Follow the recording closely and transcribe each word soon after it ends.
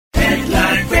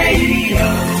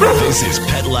This is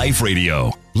Pet Life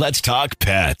Radio. Let's talk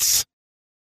pets.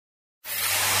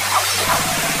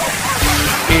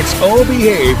 It's Oh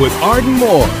Behave with Arden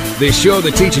Moore, the show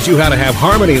that teaches you how to have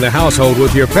harmony in the household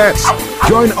with your pets.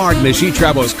 Join Arden as she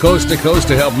travels coast to coast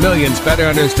to help millions better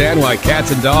understand why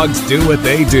cats and dogs do what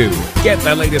they do. Get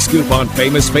the latest scoop on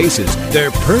famous faces,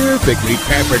 their perfectly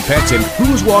pampered pets, and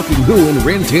who's walking who in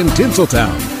Rin Tin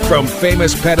Tinseltown. From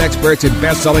famous pet experts and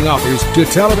best-selling authors to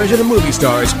television and movie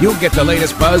stars, you'll get the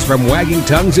latest buzz from wagging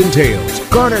tongues and tails.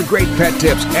 Garner great pet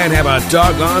tips and have a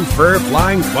doggone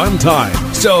fur-flying fun time.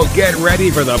 So get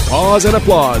ready for the pause and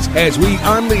applause as we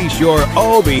unleash your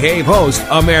Oh Behave host,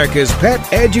 America's pet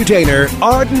edutainer,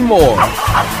 Arden Moore.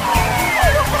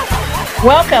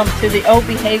 Welcome to the Oh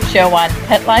Behave show on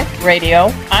Pet Life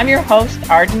Radio. I'm your host,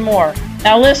 Arden Moore.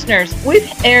 Now, listeners, we've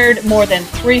aired more than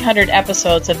 300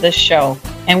 episodes of this show,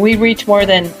 and we reach more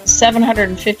than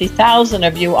 750,000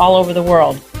 of you all over the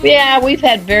world. Yeah, we've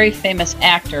had very famous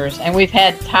actors, and we've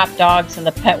had top dogs in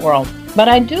the pet world. But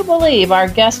I do believe our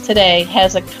guest today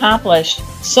has accomplished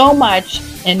so much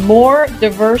in more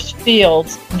diverse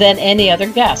fields than any other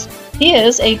guest. He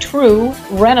is a true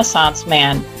Renaissance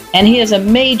man, and he is a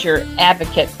major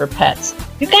advocate for pets.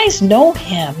 You guys know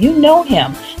him. You know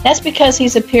him. That's because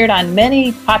he's appeared on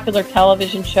many popular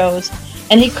television shows,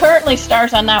 and he currently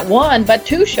stars on not one, but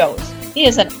two shows. He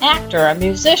is an actor, a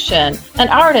musician, an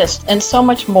artist, and so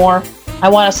much more. I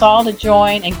want us all to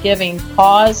join in giving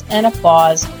pause and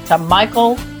applause to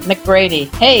Michael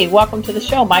McGrady. Hey, welcome to the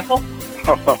show, Michael.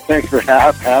 Oh, thanks for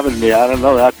having me. I don't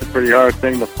know. That's a pretty hard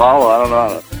thing to follow. I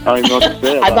don't even know what to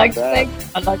say about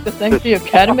I'd like to thank the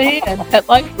Academy and Pet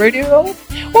Life Radio.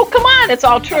 Well, come on. It's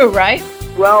all true, right?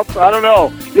 Well, I don't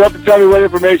know. You have to tell me what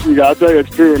information you got. I'll tell you if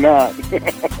it's true or not.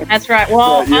 That's right.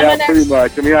 Well, yeah, pretty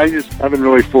much. I mean, I've been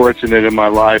really fortunate in my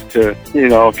life to,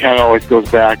 kind of always goes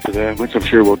back to which I'm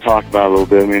sure we'll talk about a little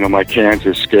bit. I mean, my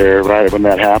cancer scare, right? When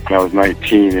that happened, I was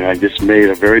 19, and I just made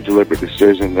a very deliberate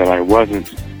decision that I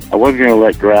wasn't going to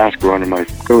let grass grow under my. I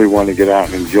really wanted to get out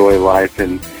and enjoy life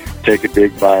and take a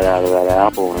big bite out of that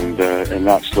apple and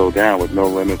not slow down with no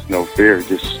limits, no fear,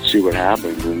 just see what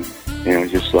happens. And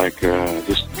just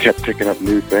kept picking up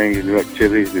new things, new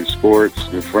activities, new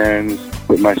sports, new friends,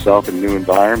 put myself in new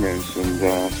environments. And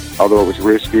although it was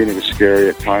risky and it was scary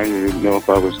at times, I didn't know if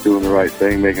I was doing the right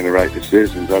thing, making the right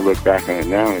decisions. I look back on it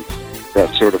now, and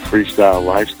that sort of freestyle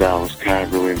lifestyle has kind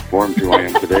of really informed who I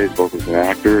am today, both as an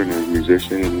actor and a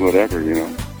musician and whatever,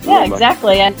 Yeah,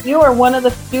 exactly. And you are one of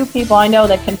the few people I know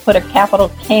that can put a capital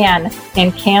can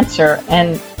in cancer.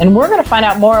 And we're going to find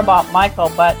out more about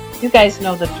Michael, but you guys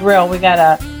know the drill. We got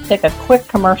to take a quick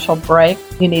commercial break.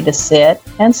 You need to sit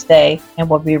and stay, and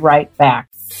we'll be right back.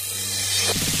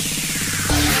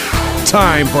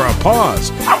 Time for a pause.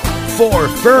 4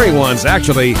 furry ones,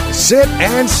 actually. Sit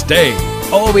and stay.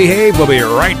 Oh Behave will be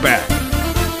right back.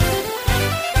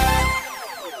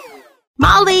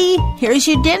 Molly, here's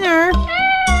your dinner.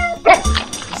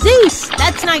 Zeus,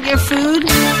 that's not your food.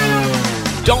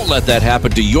 Don't let that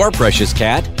happen to your precious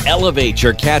cat. Elevate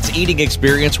your cat's eating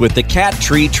experience with the Cat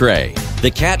Tree Tray.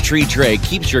 The Cat Tree Tray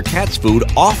keeps your cat's food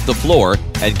off the floor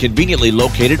and conveniently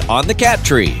located on the cat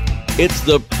tree. It's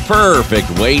the perfect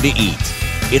way to eat.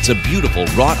 It's a beautiful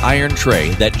wrought iron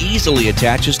tray that easily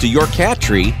attaches to your cat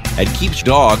tree and keeps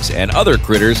dogs and other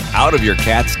critters out of your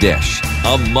cat's dish.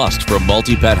 A must for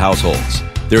multi-pet households.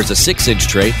 There's a 6-inch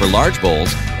tray for large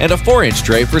bowls and a 4-inch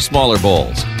tray for smaller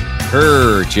bowls.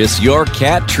 Purchase your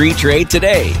Cat Tree Tray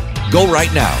today. Go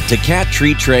right now to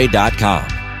cattreetray.com.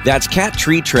 That's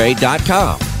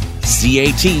cattreetray.com.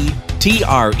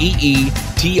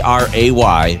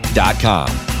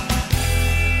 cattreetray.com.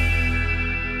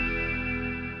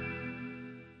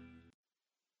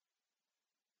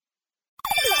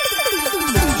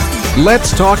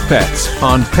 Let's Talk Pets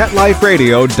on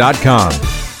PetLifeRadio.com.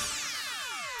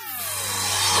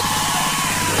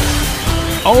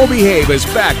 Oh Behave is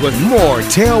back with more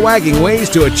tail-wagging ways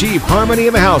to achieve harmony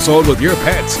in the household with your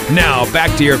pets. Now,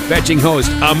 back to your fetching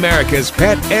host, America's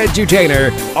pet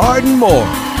edutainer, Arden Moore.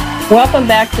 Welcome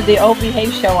back to the Oh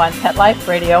Behave show on Pet Life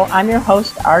Radio. I'm your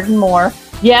host, Arden Moore.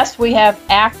 Yes, we have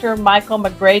actor Michael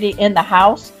McGrady in the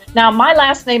house. Now, my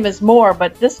last name is Moore,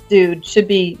 but this dude should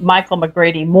be Michael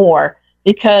McGrady Moore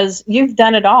because you've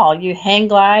done it all. You hang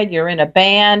glide, you're in a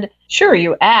band. Sure,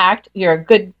 you act. You're a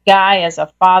good guy as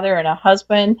a father and a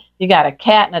husband. You got a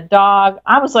cat and a dog.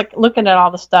 I was looking at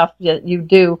all the stuff that you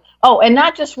do. Oh, and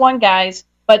not just one, guys,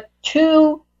 but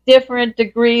 2 different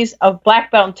degrees of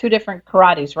black belt and 2 different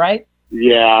karates, right?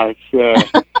 Yeah,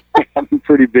 it's, I'm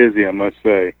pretty busy, I must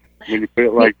say. When you put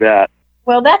it like that.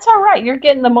 Well, that's all right. You're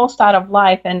getting the most out of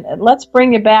life. And let's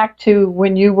bring you back to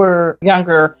when you were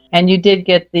younger and you did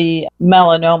get the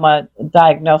melanoma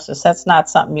diagnosis. That's not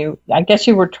something I guess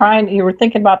you were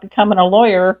thinking about becoming a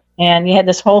lawyer, and you had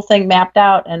this whole thing mapped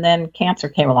out, and then cancer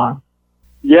came along.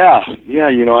 Yeah.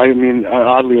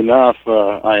 Oddly enough,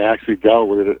 I actually dealt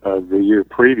with it the year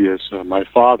previous. My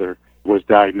father was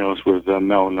diagnosed with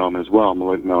melanoma as well,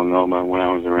 malignant melanoma, when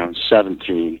I was around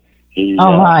 17. He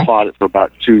fought it for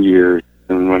about 2 years,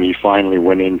 and when he finally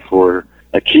went in for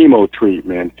a chemo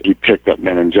treatment, he picked up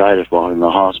meningitis while in the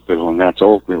hospital, and that's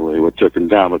ultimately what took him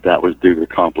down, but that was due to the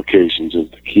complications of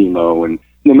the chemo and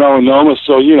the melanoma.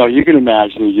 So, you can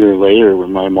imagine a year later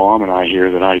when my mom and I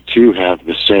hear that I, too, have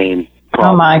the same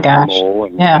problem. Oh, my gosh.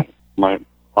 And yeah. My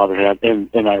father had, and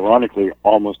ironically,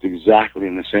 almost exactly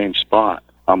in the same spot.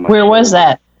 Where was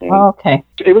that? Oh, okay.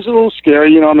 It was a little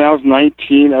scary, I was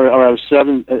 19, or I was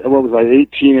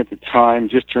 18 at the time,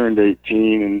 just turned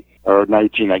 18, or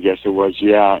 19, I guess it was,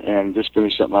 and just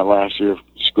finished up my last year of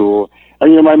school.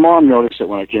 And, my mom noticed it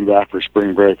when I came back for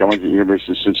spring break. I went to the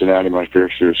University of Cincinnati, my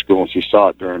first year of school, and she saw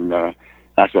it during,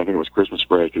 actually, I think it was Christmas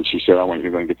break, and she said, I want you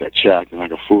to go and get that checked. And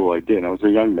like a fool, I did. I was a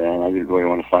young man. I didn't really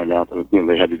want to find out that,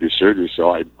 they had to do surgery,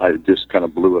 so I just kind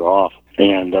of blew it off.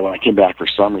 And when I came back for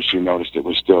summer, she noticed it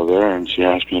was still there, and she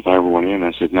asked me if I ever went in.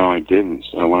 I said, no, I didn't.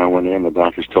 So when I went in, the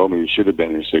doctors told me you should have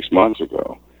been here 6 months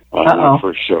ago when I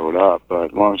first showed up.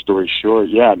 But long story short,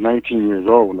 at 19 years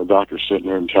old, when the doctor's sitting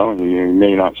there and telling you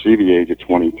may not see the age of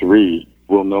 23,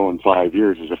 we'll know in 5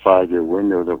 years. There's a 5-year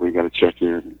window that we got to check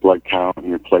your blood count and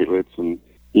your platelets and,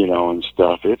 and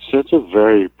stuff. It's a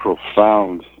very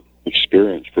profound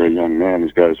experience for a young man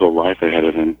who's got his whole life ahead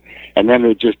of him. And then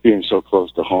it just being so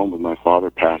close to home with my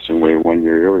father passing away 1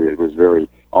 year earlier, it was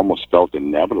almost felt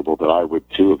inevitable that I would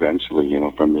too eventually,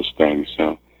 from this thing.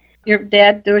 So your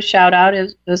dad, do a shout out,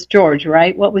 is George,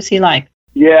 right? What was he like?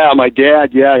 Yeah, my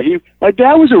dad, my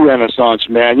dad was a Renaissance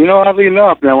man, oddly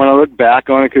enough. Now, when I look back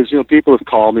on it, because, people have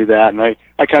called me that, and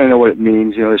I kind of know what it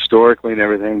means, historically and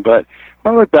everything, but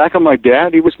when I look back on my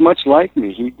dad, he was much like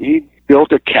me. He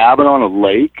built a cabin on a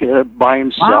lake by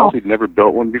himself. Wow. He'd never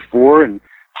built one before, and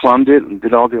plumbed it and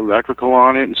did all the electrical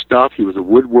on it and stuff. He was a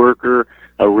woodworker,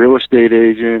 a real estate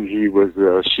agent. He was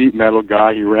a sheet metal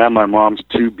guy. He ran my mom's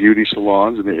 2 beauty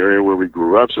salons in the area where we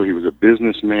grew up, so he was a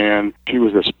businessman. He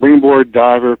was a springboard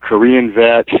diver, Korean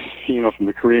vet, from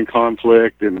the Korean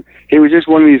conflict, and he was just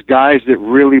one of these guys that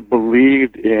really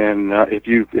believed in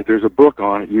if there's a book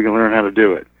on it, you can learn how to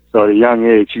do it. So at a young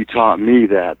age, he taught me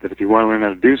that if you want to learn how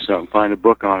to do something, find a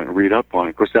book on it and read up on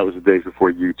it. Of course, that was the days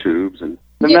before YouTubes, and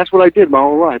that's what I did my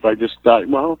whole life. I just thought,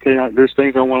 there's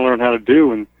things I want to learn how to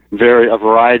do, and a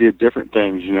variety of different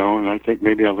things, and I think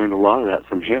maybe I learned a lot of that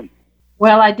from him.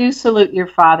 Well, I do salute your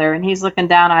father, and he's looking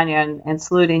down on you and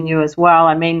saluting you as well.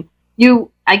 I mean,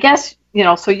 I guess,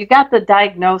 so you got the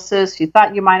diagnosis. You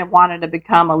thought you might have wanted to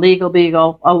become a legal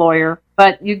beagle, a lawyer,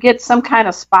 but you get some kind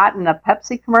of spot in a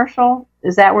Pepsi commercial.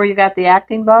 Is that where you got the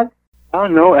acting bug? Oh,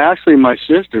 no, actually, my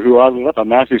sister, who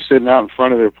I'm actually sitting out in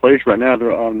front of their place right now.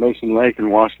 They're on Mason Lake in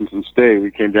Washington State. We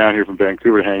came down here from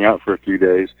Vancouver to hang out for a few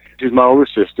days. She's my older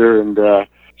sister, and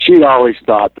she always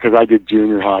thought, because I did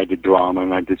junior high, I did drama,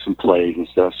 and I did some plays and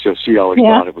stuff, so she always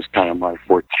thought it was kind of my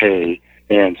forte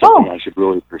and something I should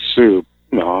really pursue.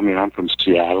 I'm from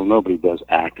Seattle. Nobody does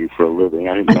acting for a living.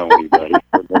 I didn't know anybody.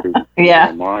 In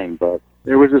my mind, but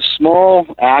there was a small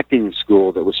acting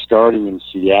school that was starting in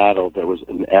Seattle that was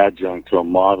an adjunct to a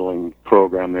modeling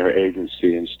program, their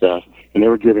agency and stuff. And they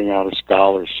were giving out a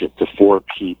scholarship to 4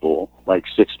 people, like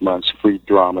 6 months free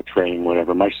drama training,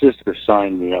 whatever. My sister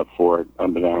signed me up for it,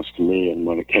 unbeknownst to me. And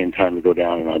when it came time to go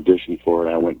down and audition for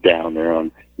it, I went down there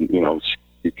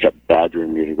she kept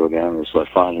badgering me to go down there. So I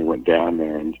finally went down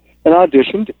there and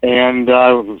auditioned, and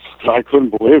I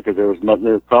couldn't believe it because there was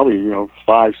probably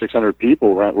 500-600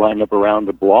 people lined up around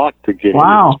the block to get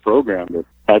into this program that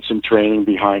had some training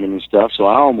behind them and stuff. So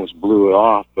I almost blew it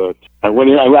off, but I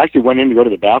actually went in to go to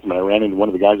the bathroom. I ran into one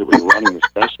of the guys that was running the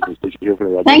special.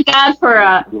 Thank God for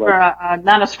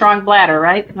not a strong bladder,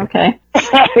 right? Okay.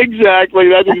 Exactly.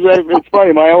 That's exactly. It's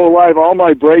funny. My whole life, all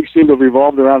my breaks seem to have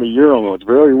revolved around a urinal. It's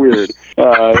very weird.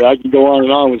 I can go on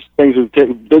and on with things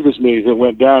that business meetings that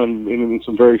went down in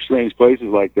some very strange places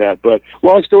like that. But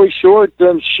long story short,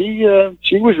 she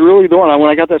was really the one. When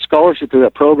I got that scholarship to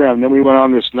that program, then we went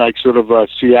on this sort of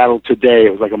Seattle Today.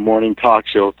 It was like a morning talk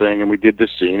show thing, and we did this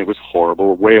scene. It was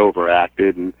horrible, way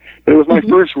overacted, but it was my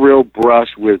first real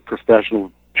brush with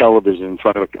professional television in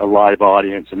front of a live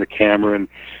audience and the camera, and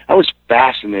I was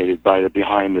fascinated by the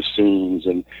behind the scenes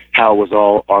and how it was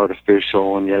all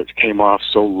artificial and yet it came off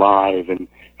so live, and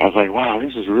I was like, wow,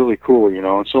 this is really cool, you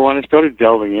know. And so when I started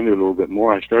delving into it a little bit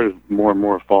more, I started more and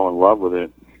more fall in love with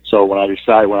it. So when I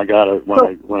decided,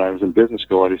 when I was in business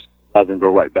school, I decided to go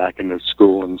right back into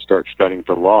school and start studying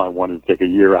for law. I wanted to take a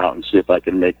year out and see if I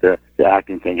could make the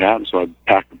acting thing happen. So I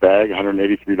packed a bag,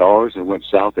 $183, and went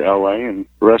south to L.A., and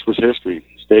the rest was history.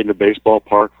 Stayed in the baseball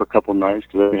park for a couple of nights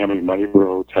because I didn't have any money for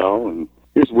a hotel, and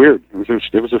it was weird.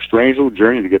 It was a strange little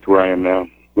journey to get to where I am now.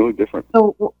 Really different.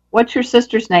 So what's your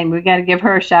sister's name? We got to give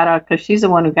her a shout out because she's the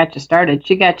one who got you started.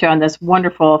 She got you on this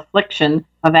wonderful affliction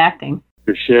of acting.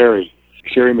 Sherry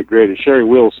McGrady. Sherry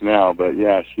Wills now, but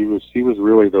yeah, she was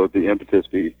really the impetus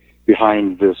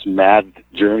behind this mad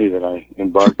journey that I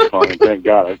embarked upon. And thank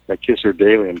God, I kiss her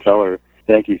daily and tell her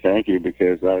thank you,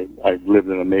 because I've lived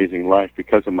an amazing life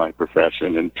because of my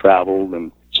profession and traveled,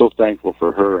 and so thankful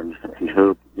for her and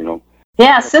her, you know.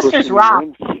 Yeah, sisters rock.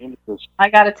 I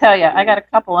got to tell you, I got a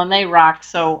couple and they rock.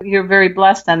 So you're very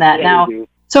blessed on that. Yeah, now.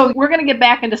 So we're going to get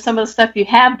back into some of the stuff you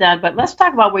have done, but let's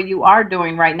talk about what you are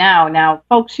doing right now. Now,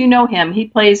 folks, you know him. He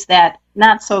plays that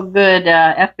not-so-good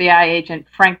FBI agent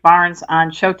Frank Barnes on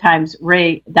Showtime's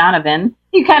Ray Donovan.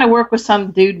 You kind of work with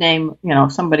some dude named, you know,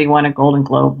 somebody won a Golden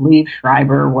Globe, Liev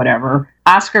Schreiber, whatever,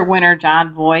 Oscar winner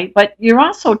Jon Voight. But you're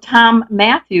also Tom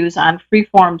Matthews on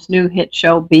Freeform's new hit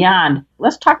show Beyond.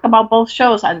 Let's talk about both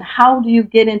shows and how do you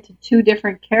get into two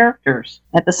different characters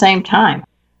at the same time?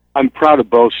 I'm proud of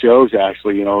both shows,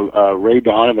 actually. You know, Ray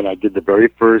Donovan, I did the very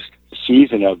first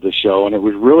season of the show, and it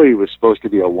was supposed to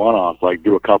be a one-off, like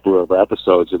do a couple of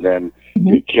episodes and then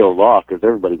get killed off, because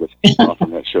everybody gets killed off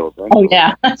on that show eventually. Oh,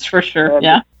 yeah, that's for sure, and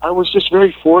yeah. I was just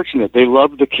very fortunate. They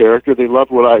loved the character. They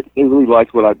really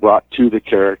liked what I brought to the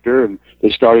character, and they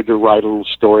started to write a little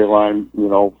storyline, you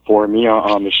know, for me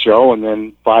on the show, and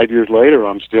then 5 years later,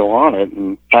 I'm still on it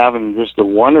and having just a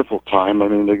wonderful time. I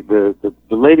mean, the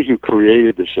lady who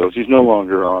created the show, she's no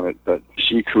longer on it, but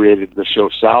she created the show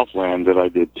Southland that I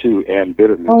did too, Ann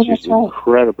Bitterman. Oh, she's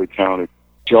incredibly talented.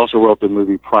 She also wrote the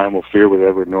movie Primal Fear with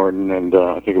Edward Norton, and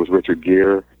I think it was Richard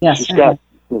Gere. Yes,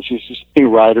 she's just a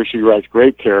writer. She writes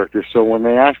great characters. So when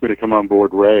they asked me to come on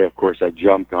board Ray, of course, I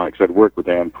jumped on it because I'd worked with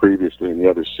Ann previously in the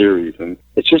other series. And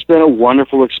it's just been a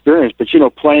wonderful experience. But, you know,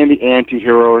 playing the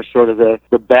anti-hero or sort of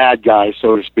the bad guy,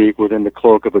 so to speak, within the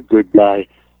cloak of a good guy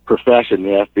profession,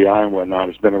 the FBI and whatnot,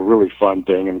 has been a really fun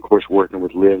thing. And, of course, working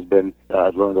with Liz,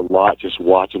 I've learned a lot just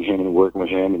watching him and working with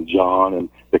him and John, and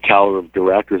the caliber of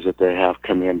directors that they have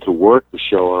come in to work the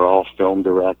show are all film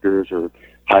directors or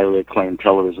highly acclaimed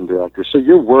television directors. So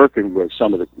you're working with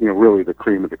some of the, you know, really the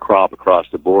cream of the crop across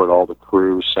the board, all the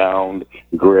crew, sound,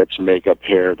 grips, makeup,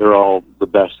 hair. They're all the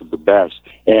best of the best.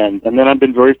 And then I've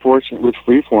been very fortunate with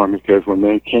Freeform, because when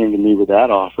they came to me with that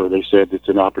offer, they said it's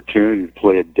an opportunity to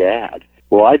play a dad.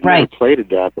 Well, I'd never played a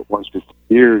dad, but once before,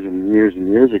 years and years and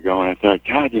years ago, and I thought,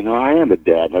 God, you know, I am a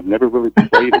dad. I've never really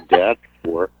played a dad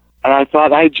before. And I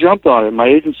thought, I jumped on it. My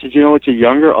agent said, you know, it's a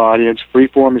younger audience.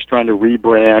 Freeform is trying to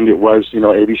rebrand. It was, you know,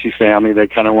 ABC Family. They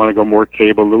kind of want to go more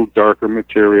cable, a little darker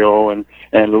material and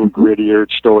a little grittier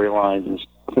storylines and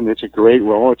stuff. And it's a great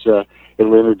role. It'll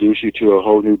introduce you to a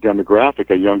whole new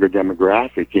demographic, a younger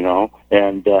demographic, you know.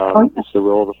 And it's the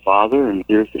role of the father, and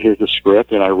here's the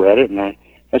script. And I read it, and I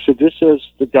said, this is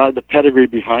the pedigree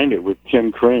behind it with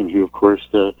Tim Kring, who, of course,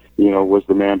 was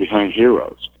the man behind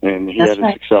Heroes. And he had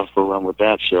a successful run with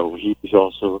that show. He's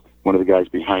also one of the guys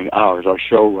behind ours. Our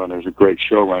showrunner is a great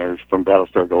showrunner from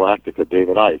Battlestar Galactica,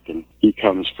 David Icke. And he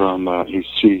comes from, he's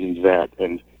seasoned vet.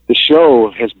 And the show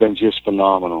has been just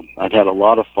phenomenal. I've had a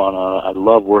lot of fun on it. I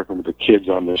love working with the kids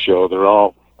on the show. They're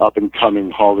all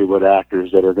up-and-coming Hollywood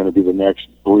actors that are going to be the next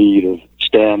breed of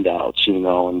standouts, you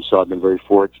know, and so I've been very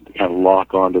fortunate to kind of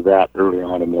lock onto that early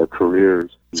on in their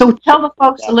careers. So tell the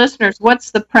folks, the listeners,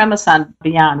 what's the premise on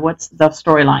Beyond? What's the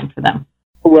storyline for them?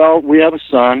 Well, we have a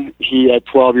son. He, at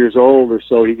 12 years old or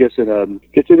so, he gets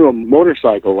into a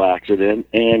motorcycle accident,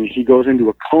 and he goes into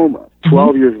a coma.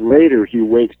 12 years later, he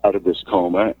wakes out of this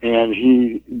coma, and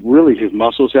his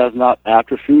muscles have not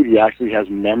atrophied. He actually has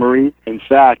memory. In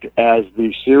fact, as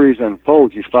the series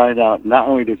unfolds, you find out not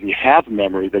only does he have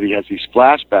memory, that he has these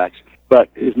flashbacks, but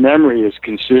his memory is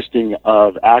consisting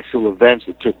of actual events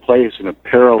that took place in a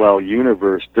parallel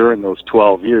universe during those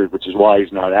 12 years, which is why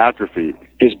he's not atrophied.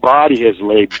 His body has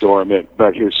laid dormant,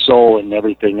 but his soul and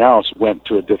everything else went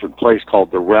to a different place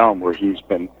called the Realm, where he's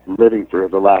been living for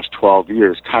the last 12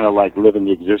 years, kind of like living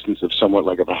the existence of somewhat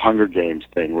like a Hunger Games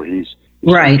thing,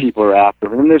 where people are after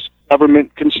him. And there's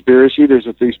government conspiracy. There's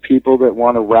these people that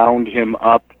want to round him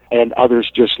up and others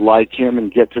just like him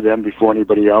and get to them before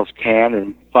anybody else can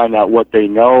and find out what they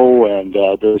know. And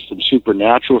there's some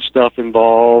supernatural stuff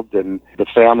involved, and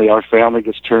our family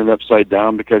gets turned upside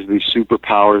down because of these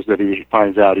superpowers that he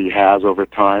finds out he has over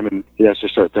time, and he has to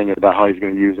start thinking about how he's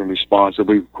going to use them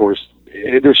responsibly. Of course,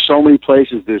 there's so many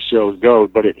places this show goes,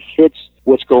 but it hits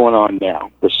what's going on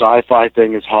now. The sci-fi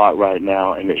thing is hot right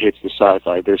now, and it hits the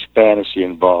sci-fi. There's fantasy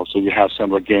involved, so you have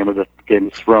some of the Game of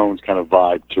Thrones kind of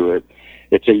vibe to it.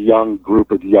 It's a young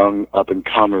group of young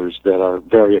up-and-comers that are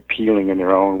very appealing in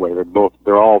their own way.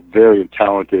 They're all very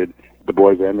talented. The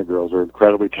boys and the girls are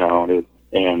incredibly talented,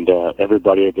 and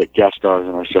everybody that guest stars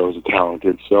in our shows is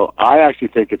talented. So I actually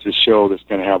think it's a show that's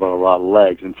going to have a lot of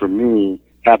legs. And for me,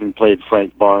 having played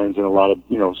Frank Barnes and a lot of,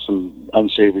 some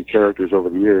unsavory characters over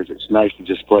the years, it's nice to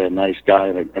just play a nice guy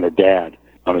and a dad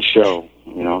on a show.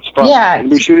 It's fun. Yeah. And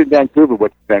we shoot in Vancouver,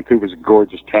 but Vancouver's a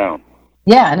gorgeous town.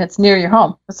 Yeah, and it's near your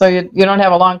home, so you don't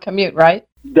have a long commute, right?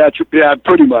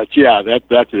 Pretty much. Yeah,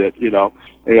 that's it.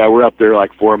 Yeah, we're up there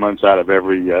like 4 months out of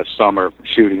every summer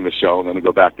shooting the show, and then we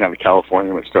go back down to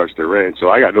California when it starts to rain. So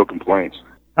I got no complaints.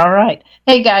 All right.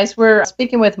 Hey, guys, we're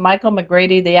speaking with Michael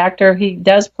McGrady, the actor. He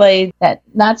does play that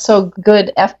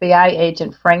not-so-good FBI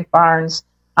agent Frank Barnes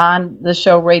on the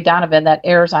show Ray Donovan that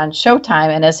airs on Showtime.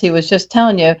 And as he was just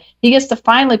telling you, he gets to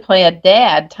finally play a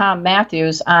dad, Tom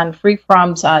Matthews, on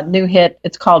Freefrom's new hit.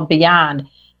 It's called Beyond.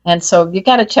 And so you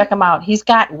got to check him out. He's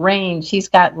got range. He's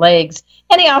got legs.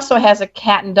 And he also has a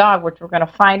cat and dog, which we're going to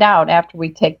find out after we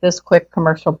take this quick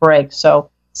commercial break. So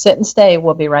sit and stay.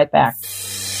 We'll be right back.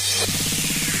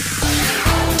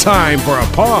 Time for a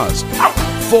pause.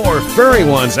 4 furry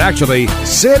ones actually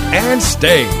sit and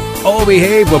stay. Oh,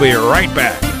 behave. We'll be right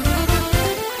back.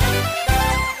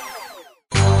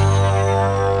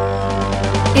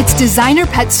 It's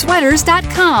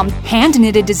DesignerPetSweaters.com.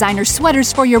 Hand-knitted designer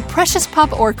sweaters for your precious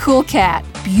pup or cool cat.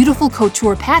 Beautiful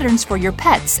couture patterns for your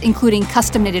pets, including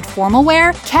custom-knitted formal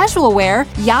wear, casual wear,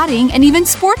 yachting, and even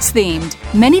sports-themed.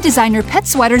 Many designer pet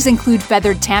sweaters include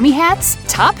feathered tammy hats,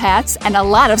 top hats, and a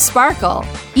lot of sparkle.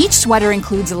 Each sweater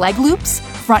includes leg loops,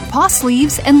 front paw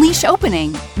sleeves, and leash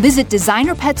opening. Visit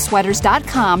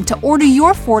DesignerPetSweaters.com to order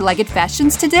your 4-legged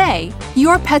fashions today.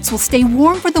 Your pets will stay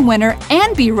warm for the winter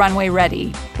and be runway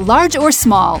ready. Large or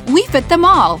small, we fit them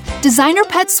all.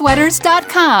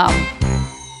 DesignerPetSweaters.com.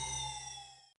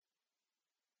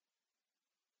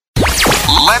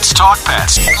 Let's talk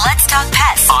pets. Let's talk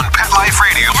pets On Pet Life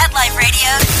Radio. Pet Life Radio.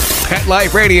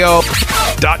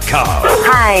 PetLifeRadio.com.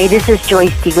 Hi, this is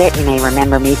Joyce DeWitt. You may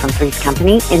remember me from Three's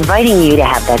Company, inviting you to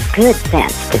have the good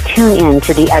sense to tune in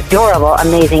to the adorable,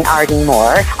 amazing Arden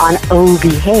Moore on Oh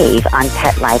Behave on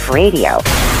Pet Life Radio.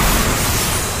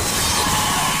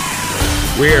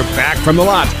 We're back from the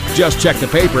lot. Just checked the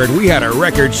paper and we had a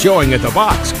record showing at the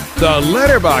box. The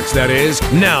letterbox, that is.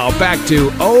 Now back to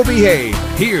Oh Behave.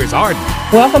 Here's Arden.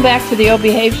 Welcome back to the Oh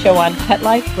Behave show on Pet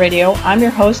Life Radio. I'm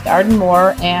your host, Arden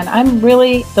Moore, and I'm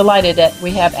really delighted that we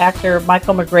have actor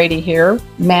Michael McGrady here,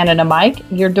 man and a mic.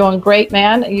 You're doing great,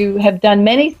 man. You have done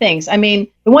many things. I mean,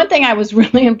 the one thing I was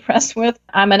really impressed with,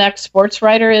 I'm an ex-sports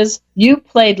writer, is you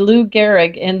played Lou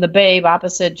Gehrig in The Babe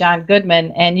opposite John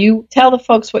Goodman, and you tell the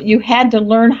folks what you had to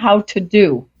learn how to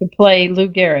do to play Lou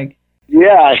Gehrig.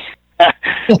 Yeah,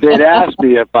 they'd asked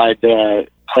me if I'd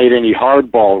played any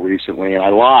hardball recently, and I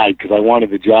lied because I wanted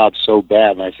the job so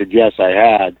bad, and I said yes, I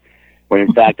had, when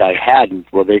in fact I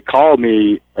hadn't. Well, they called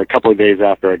me a couple of days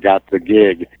after I got the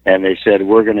gig, and they said,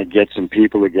 we're going to get some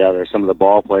people together, some of the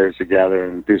ball players together,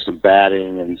 and do some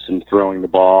batting and some throwing the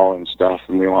ball and stuff,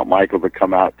 and we want Michael to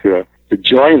come out to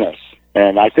join us.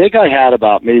 And I think I had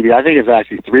about it was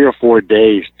actually 3 or 4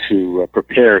 days to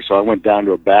prepare. So I went down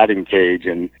to a batting cage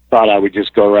and thought I would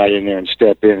just go right in there and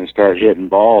step in and start hitting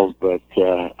balls. But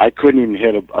I couldn't even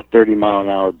hit a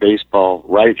 30-mile-an-hour baseball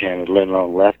right-handed, let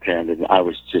alone left-handed. I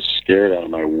was just scared out of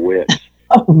my wits.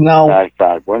 Oh, no. I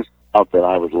thought once out that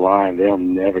I was lying, they'll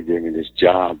never give me this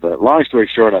job. But long story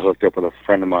short, I hooked up with a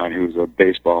friend of mine who's a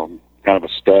kind of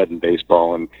a stud in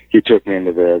baseball, and he took me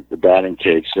into the batting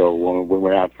cage. So when we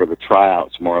went out for the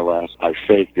tryouts, more or less, I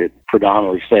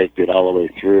predominantly faked it all the way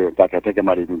through. In fact, I think I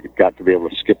might even got to be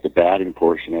able to skip the batting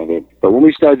portion of it. But when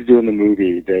we started doing the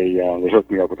movie, they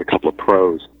hooked me up with a couple of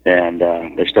pros, and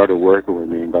they started working with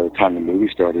me. And by the time the movie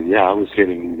started, I was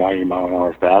hitting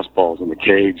 90-mile-an-hour fastballs in the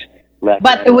cage.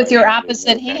 But with your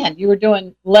opposite hand, you were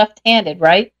doing left-handed,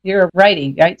 right? You're a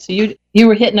righty, right? So you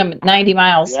were hitting them at 90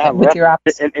 miles with your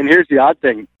opposite. And here's the odd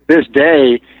thing. This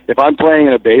day, if I'm playing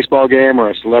in a baseball game or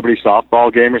a celebrity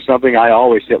softball game or something, I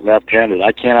always hit left-handed.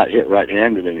 I cannot hit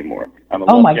right-handed anymore. I'm a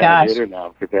left-handed hitter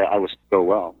now because I was so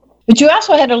well. But you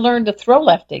also had to learn to throw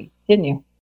lefty, didn't you?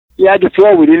 Yeah, to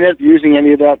throw. We didn't end up using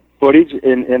any of that footage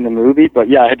in the movie, but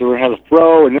yeah, I had to learn how to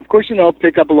throw, and of course,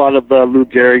 pick up a lot of Lou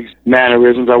Gehrig's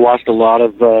mannerisms. I watched a lot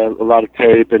of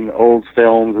tape and old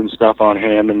films and stuff on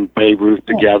him and Babe Ruth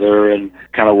together, and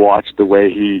kind of watched the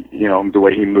way he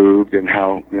moved and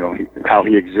how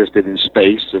he existed in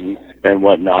space and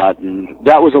whatnot, and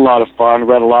that was a lot of fun.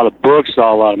 Read a lot of books,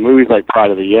 saw a lot of movies like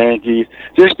Pride of the Yankees.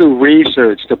 Just the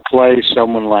research to play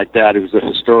someone like that who's a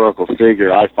historical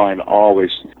figure, I find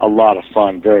always a lot of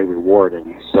fun, very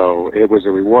rewarding. So it was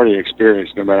a rewarding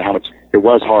experience, no matter how much it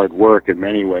was hard work in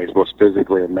many ways, both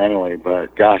physically and mentally.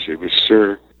 But gosh, it was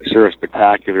sure a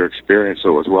spectacular experience, so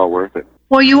it was well worth it.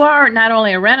 Well, you are not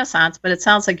only a Renaissance, but it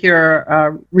sounds like you're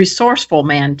a resourceful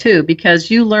man, too, because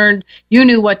you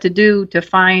knew what to do to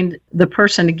find the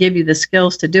person to give you the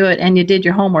skills to do it, and you did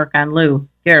your homework on Lou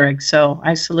Gehrig, so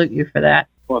I salute you for that.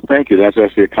 Well, thank you. That's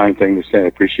actually a kind thing to say. I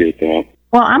appreciate that.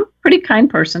 Well, I'm a pretty kind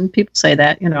person. People say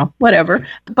that, whatever.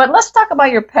 But let's talk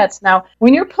about your pets. Now,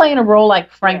 when you're playing a role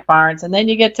like Frank Barnes, and then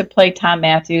you get to play Tom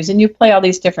Matthews, and you play all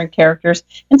these different characters,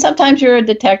 and sometimes you're a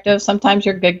detective, sometimes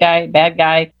you're a good guy, bad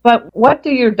guy. But what do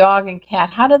your dog and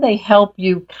cat, how do they help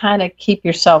you kind of keep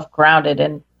yourself grounded?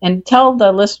 And tell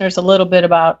the listeners a little bit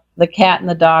about the cat and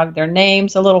the dog, their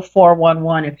names, a little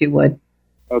 411, if you would.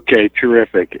 Okay,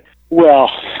 terrific.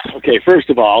 Well, okay, first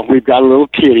of all, we've got a little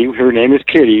kitty. Her name is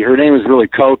Kitty. Her name is really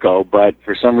Coco, but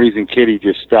for some reason Kitty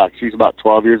just stuck. She's about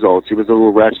 12 years old. She was a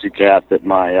little rescue cat that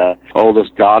my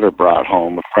oldest daughter brought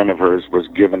home. A friend of hers was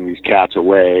giving these cats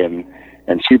away, and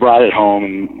she brought it home,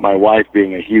 and my wife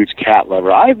being a huge cat lover.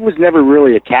 I was never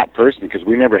really a cat person because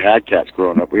we never had cats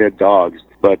growing up. We had dogs,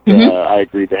 but I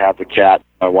agreed to have the cat.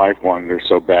 My wife wanted her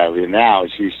so badly, and now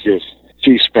she's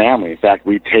family. In fact,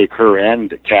 we take her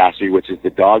and Cassie, which is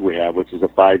the dog we have, which is a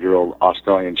 5-year-old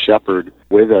Australian Shepherd,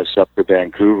 with us up to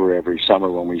Vancouver every summer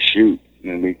when we shoot.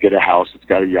 And we get a house that's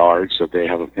got a yard, so they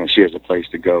have she has a place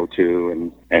to go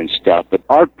to and stuff. But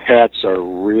our pets are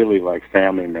really like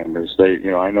family members.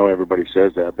 They, I know everybody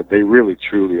says that, but they really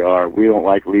truly are. We don't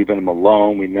like leaving them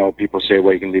alone. We know people say,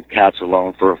 well, you can leave cats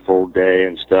alone for a full day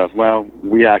and stuff. Well,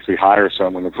 we actually hire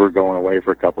someone if we're going away for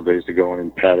a couple of days to go in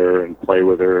and pet her and play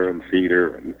with her and feed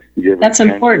her and give her. That's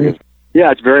important.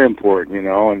 Yeah, it's very important,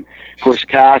 And of course,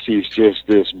 Cassie's just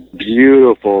this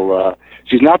beautiful.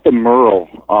 She's not the Merle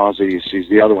Aussie. She's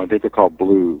the other one. I think they're called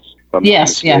Blues.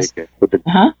 Yes. With the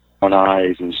brown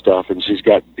eyes and stuff. And she's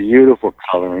got beautiful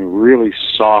coloring, really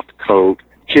soft coat.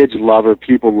 Kids love her.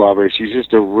 People love her. She's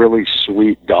just a really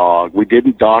sweet dog. We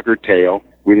didn't dog her tail.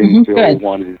 We didn't feel we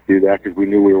wanted to do that because we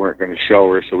knew we weren't going to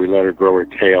show her, so we let her grow her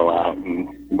tail out,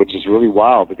 which is really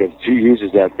wild because she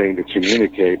uses that thing to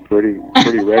communicate pretty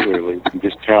regularly. You can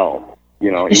just tell.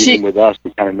 Even with us,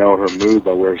 we kind of know her mood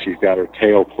by where she's got her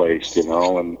tail placed,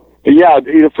 And yeah,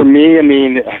 for me,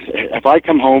 if I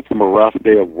come home from a rough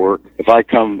day of work, if I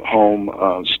come home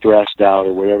stressed out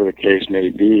or whatever the case may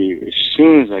be, as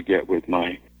soon as I get with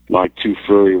my two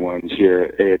furry ones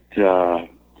here, the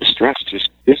stress just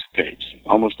dissipates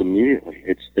almost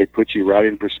immediately. They put you right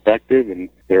in perspective, and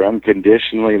they're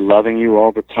unconditionally loving you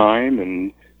all the time,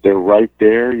 and they're right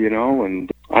there,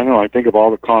 and I don't know, I think of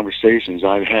all the conversations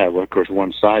I've had, well, of course,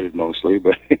 one-sided mostly,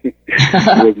 but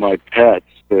with my pets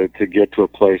to get to a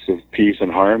place of peace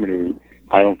and harmony.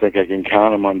 I don't think I can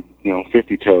count them on,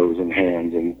 50 toes and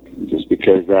hands, and just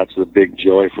because that's the big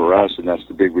joy for us, and that's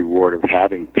the big reward of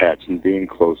having pets and being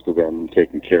close to them and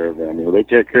taking care of them. They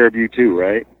take care of you too,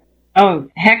 right? Oh,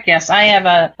 heck yes. I have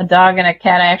a dog and a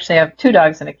cat. I actually have 2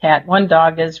 dogs and a cat. One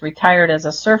dog is retired as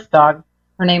a surf dog.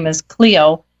 Her name is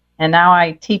Cleo. And now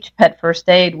I teach pet first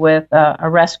aid with a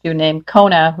rescue named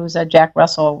Kona, who's a Jack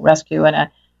Russell rescue, and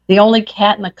the only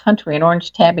cat in the country, an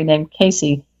orange tabby named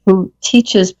Casey, who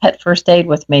teaches pet first aid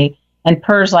with me and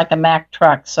purrs like a Mack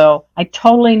truck. So I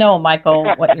totally know,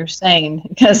 Michael, what you're saying,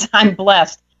 because I'm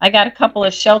blessed. I got a couple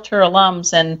of shelter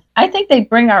alums, and I think they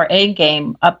bring our A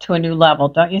game up to a new level,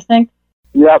 don't you think?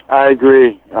 Yep, I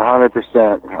agree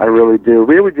 100%. I really do.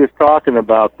 We were just talking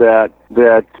about that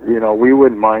we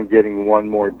wouldn't mind getting one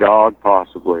more dog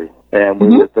possibly. And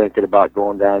we were thinking about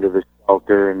going down to the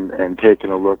shelter and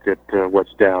taking a look at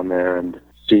what's down there and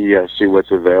see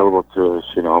what's available to us,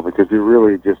 because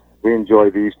we enjoy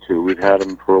these 2. We've had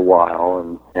them for a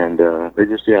while, and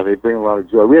they bring a lot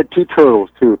of joy. We had 2 turtles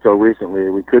too until recently.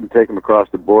 We couldn't take them across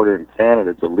the border in Canada.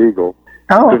 It's illegal.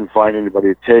 Couldn't find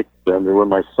anybody to take them. They were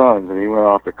my sons, and he went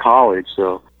off to college,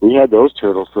 so we had those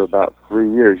turtles for about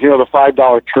 3 years. The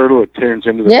 $5 turtle that turns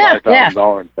into the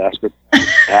 $5,000 investment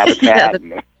habitat.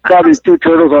 And saw these 2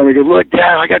 turtles on me. Go, look,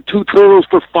 Dad, I got 2 turtles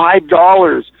for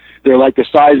 $5. they're like the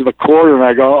size of a quarter, and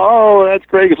I go, oh, that's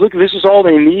great. Look, this is all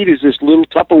they need is this little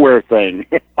Tupperware thing.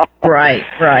 Right.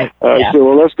 I said,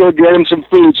 well, let's go get them some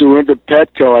food. So we went to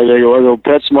Petco. I think, well,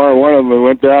 PetSmart, one of them. We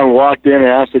went down and walked in and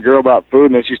asked the girl about food,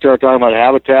 and then she started talking about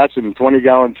habitats and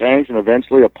 20-gallon tanks and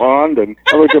eventually a pond. And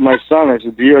I looked at my son. I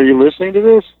said, are you listening to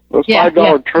this? Those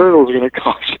 $5 turtles are going to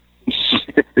cost you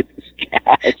serious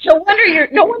cash. No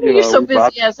wonder you're so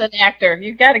busy as an actor.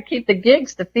 You've got to keep the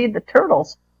gigs to feed the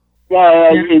turtles.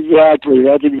 Yeah, exactly.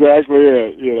 That's exactly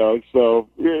it. So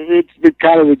it's been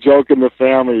kind of a joke in the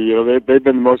family. They've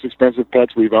been the most expensive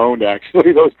pets we've owned,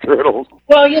 actually, those turtles.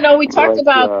 Well, we talked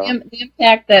about the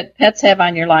impact that pets have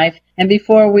on your life. And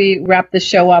before we wrap the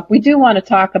show up, we do want to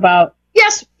talk about,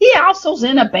 yes, he also's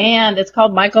in a band. It's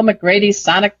called Michael McGrady's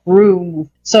Sonic Groove.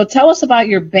 So tell us about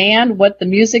your band, what the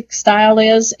music style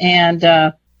is, and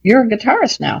you're a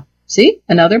guitarist now. See,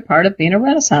 another part of being a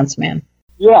Renaissance man.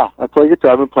 Yeah, I play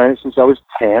guitar. I've been playing it since I was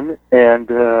 10, and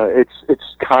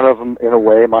it's kind of, in a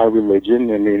way, my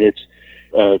religion. I mean,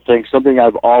 it's something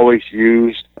I've always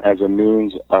used as a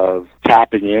means of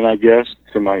tapping in, I guess,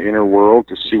 to my inner world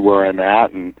to see where I'm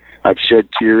at, and I've shed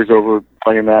tears over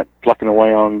playing that, plucking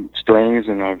away on strings,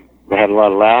 and I've had a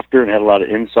lot of laughter and had a lot of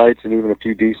insights, and even a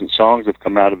few decent songs have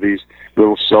come out of these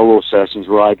little solo sessions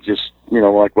where I just,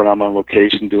 like when I'm on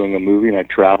location doing a movie and I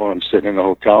travel and I'm sitting in a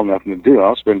hotel, nothing to do,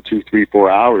 I'll spend 2, 3, 4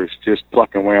 hours just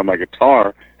plucking away on my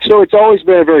guitar. So it's always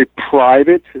been a very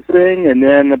private thing. And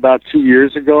then about 2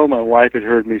 years ago, my wife had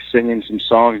heard me singing some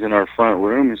songs in our front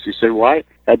room, and she said, "Why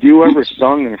have you ever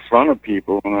sung in front of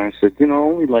people?" And I said,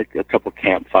 only like a couple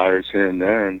campfires here and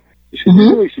there. And she said, you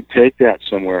really should take that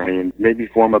somewhere. I mean, maybe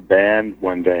form a band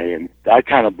one day. And I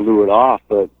kind of blew it off,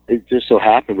 but it just so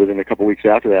happened within a couple weeks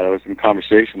after that, I was in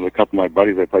conversation with a couple of my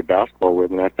buddies I play basketball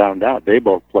with, and I found out they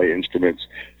both play instruments.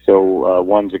 So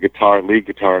one's a lead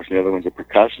guitarist, and the other one's a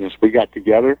percussionist. We got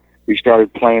together. We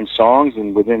started playing songs,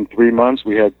 and within 3 months,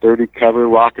 we had 30 cover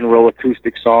rock and roll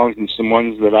acoustic songs and some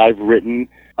ones that I've written.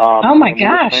 Oh, my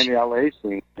gosh. We were playing the LA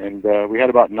scene, and we had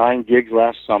about 9 gigs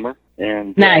last summer.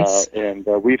 And nice.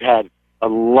 We've had a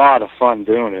lot of fun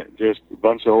doing it. Just a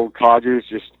bunch of old codgers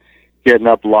just getting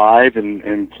up live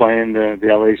and playing the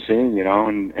LA scene,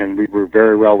 and we were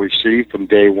very well received from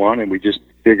day one, and we just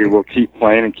figured we'll keep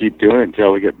playing and keep doing it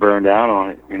until we get burned out on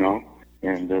it,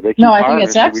 and they keep I think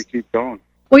it's excellent. We keep going.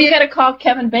 Well, you got to call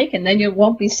Kevin Bacon, then you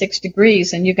won't be 6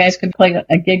 degrees, and you guys could play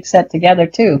a gig set together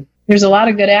too. There's a lot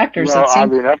of good actors.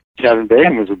 Kevin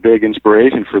Bacon was a big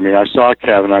inspiration for me. I saw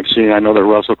Kevin. I know that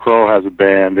Russell Crowe has a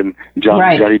band, and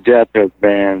Johnny Depp has a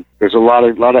band. There's a lot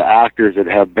of actors that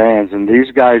have bands, and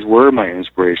these guys were my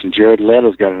inspiration. Jared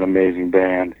Leto's got an amazing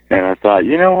band, and I thought,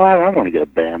 you know what? I want to get a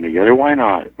band together. Why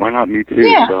not? Why not me too?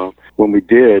 Yeah. So when we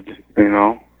did,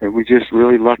 and we just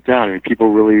really lucked out. I mean, people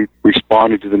really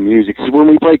responded to the music. Because when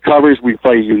we play covers, we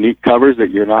play unique covers that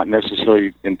you're not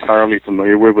necessarily entirely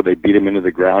familiar with, where they beat them into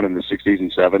the ground in the 60s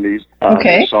and 70s.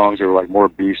 Okay. The songs are like more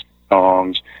beast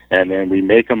songs, and then we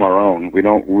make them our own. We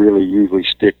don't really usually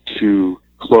stick too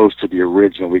close to the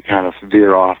original. We kind of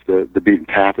veer off the beaten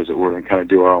path, as it were, and kind of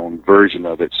do our own version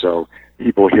of it. So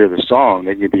people hear the song,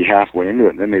 they can be halfway into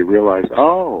it, and then they realize,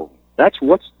 oh, that's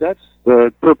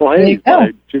the Purple Haze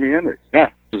by Jimi Hendrix. Yeah.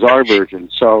 Is our version.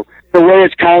 So in a way,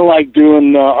 it's kind of like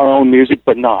doing our own music,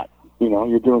 but not.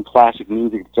 You're doing classic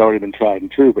music that's already been tried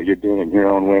and true, but you're doing it in your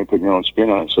own way and putting your own spin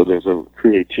on it. So there's a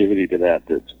creativity to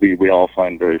that we all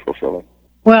find very fulfilling.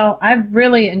 Well, I've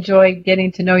really enjoyed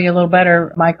getting to know you a little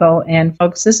better, Michael. And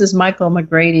folks, this is Michael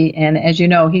McGrady. And as you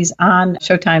know, he's on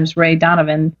Showtime's Ray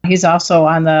Donovan. He's also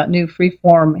on the new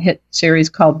Freeform hit series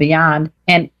called Beyond.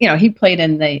 And, he played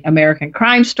in the American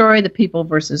Crime Story, The People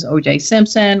versus O.J.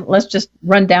 Simpson. Let's just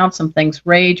run down some things.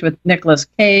 Rage with Nicolas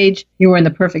Cage. You were in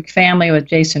The Perfect Family with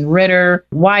Jason Ritter.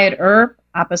 Wyatt Earp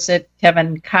opposite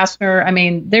Kevin Costner. I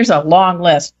mean, there's a long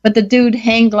list. But the dude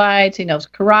hang glides. He knows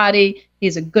karate.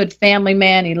 He's a good family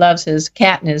man. He loves his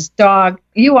cat and his dog.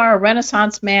 You are a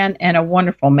Renaissance man and a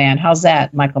wonderful man. How's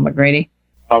that, Michael McGrady?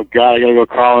 Oh, God, I got to go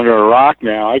crawl under a rock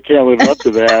now. I can't live up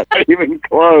to that. Not even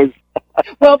close.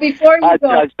 Well, before you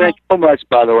go... Thank you so much,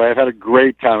 by the way. I've had a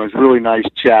great time. It was really nice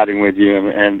chatting with you,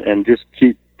 and just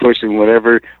keep pushing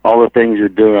all the things you're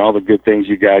doing, all the good things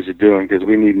you guys are doing, because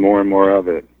we need more and more of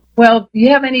it. Well, do you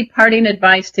have any parting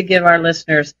advice to give our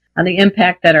listeners on the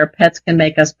impact that our pets can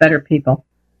make us better people?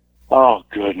 Oh,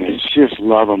 goodness. Just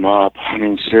love them up. I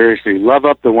mean, seriously, love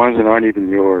up the ones that aren't even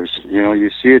yours. You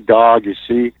see a dog, you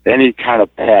see any kind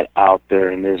of pet out there,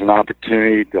 and there's an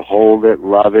opportunity to hold it,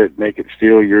 love it, make it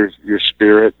feel your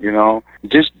spirit,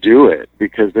 Just do it,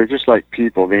 because they're just like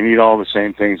people. They need all the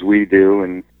same things we do,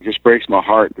 and It just breaks my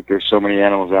heart that there's so many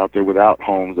animals out there without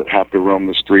homes that have to roam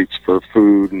the streets for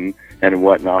food and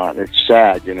whatnot. It's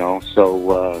sad, you know.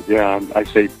 So, I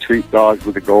say treat dogs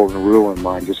with a golden rule in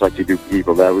mind, just like you do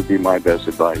people. That would be my best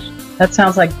advice. That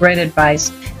sounds like great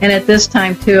advice. And at this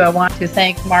time, too, I want to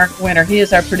thank Mark Winter. He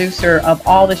is our producer of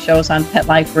all the shows on Pet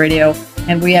Life Radio,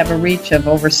 and we have a reach of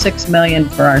over 6 million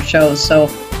for our shows. So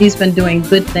he's been doing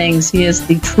good things. He is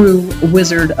the true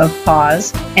wizard of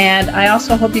paws. And I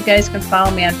also hope you guys can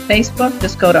follow me on Facebook.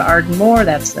 Just go to Arden Moore.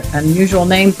 That's an unusual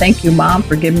name. Thank you, Mom,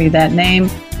 for giving me that name.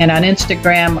 And on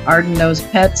Instagram, Arden Knows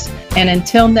Pets. And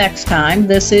until next time,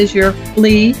 this is your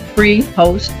flea-free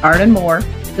host, Arden Moore,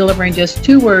 delivering just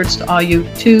 2 words to all you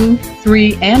 2,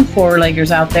 3, and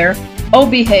 4-leggers out there. Oh,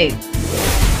 behave.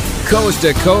 Coast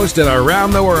to coast and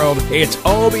around the world, it's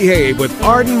Oh Behave with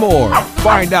Arden Moore.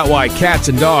 Find out why cats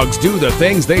and dogs do the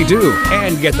things they do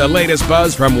and get the latest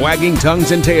buzz from wagging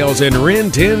tongues and tails in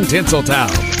Rin Tin Tinseltown.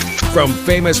 From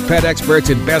famous pet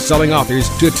experts and best-selling authors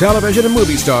to television and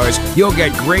movie stars, you'll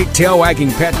get great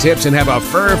tail-wagging pet tips and have a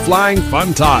fur-flying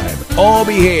fun time. All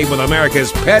Behave with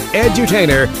America's pet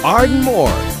edutainer, Arden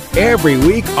Moore. Every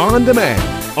week on demand,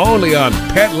 only on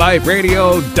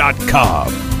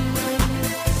PetLifeRadio.com.